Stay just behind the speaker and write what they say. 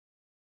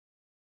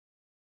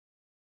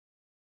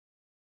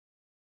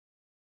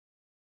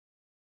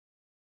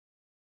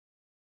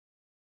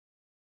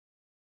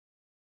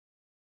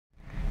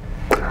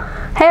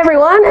Hey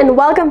everyone, and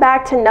welcome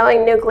back to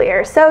Knowing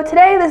Nuclear. So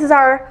today this is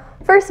our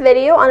first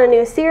video on a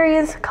new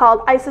series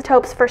called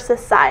Isotopes for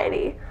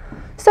Society.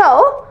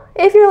 So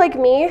if you're like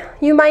me,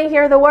 you might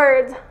hear the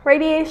words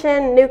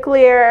radiation,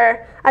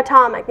 nuclear,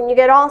 atomic, and you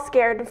get all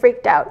scared and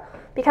freaked out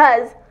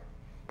because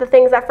the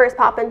things that first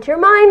pop into your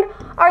mind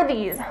are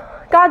these: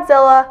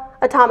 Godzilla,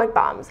 atomic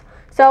bombs.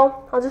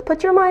 So I'll just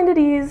put your mind at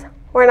ease.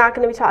 We're not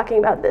going to be talking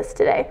about this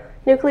today.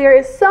 Nuclear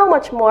is so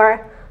much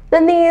more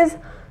than these,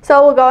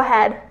 so we'll go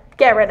ahead,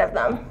 get rid of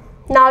them.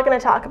 Not going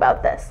to talk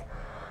about this.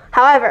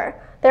 However,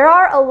 there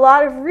are a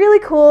lot of really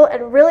cool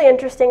and really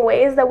interesting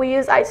ways that we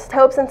use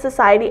isotopes in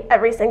society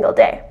every single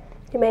day.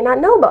 You may not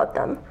know about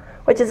them,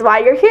 which is why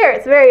you're here.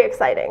 It's very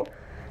exciting.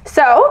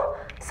 So,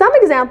 some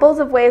examples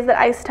of ways that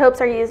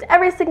isotopes are used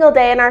every single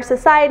day in our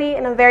society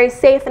in a very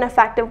safe and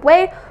effective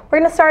way. We're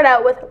going to start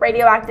out with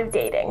radioactive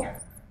dating.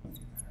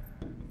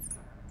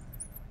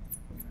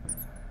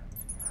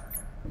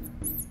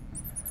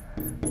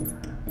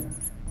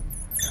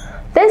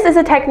 This is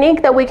a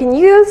technique that we can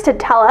use to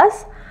tell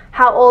us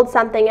how old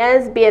something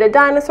is, be it a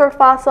dinosaur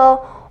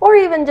fossil or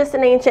even just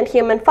an ancient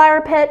human fire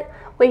pit.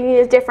 We can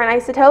use different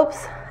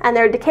isotopes and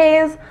their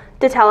decays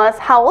to tell us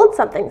how old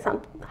something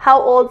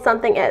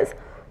is.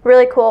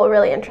 Really cool,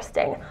 really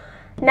interesting.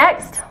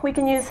 Next, we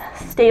can use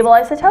stable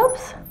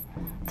isotopes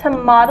to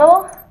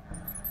model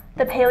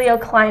the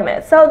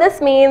paleoclimate. So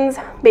this means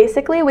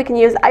basically we can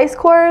use ice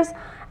cores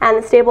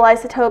and the stable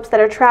isotopes that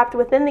are trapped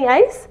within the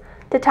ice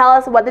to tell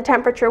us what the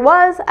temperature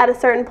was at a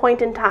certain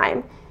point in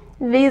time.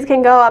 These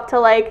can go up to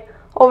like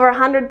over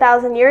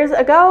 100,000 years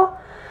ago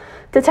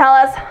to tell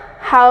us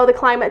how the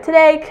climate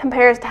today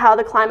compares to how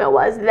the climate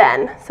was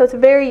then. So it's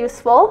very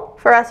useful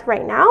for us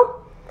right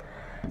now.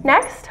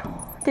 Next,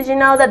 did you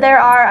know that there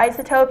are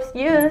isotopes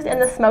used in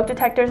the smoke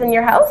detectors in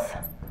your house?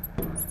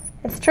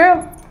 It's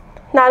true.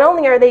 Not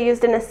only are they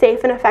used in a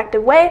safe and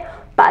effective way,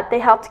 but they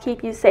help to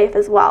keep you safe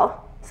as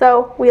well.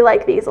 So we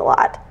like these a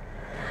lot.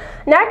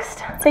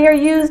 Next, they are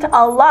used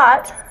a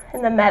lot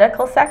in the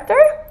medical sector.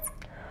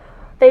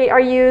 They are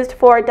used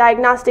for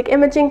diagnostic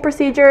imaging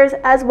procedures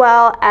as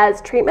well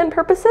as treatment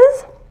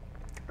purposes.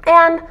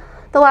 And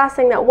the last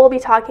thing that we'll be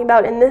talking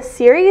about in this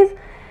series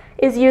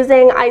is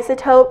using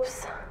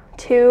isotopes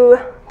to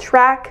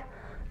track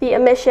the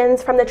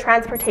emissions from the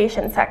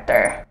transportation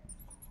sector.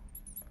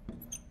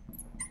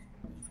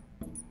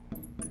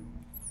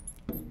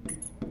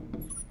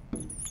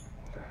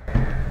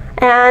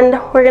 And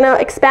we're going to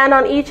expand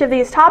on each of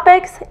these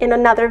topics in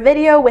another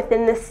video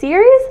within this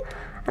series,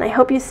 and I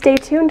hope you stay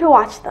tuned to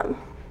watch them.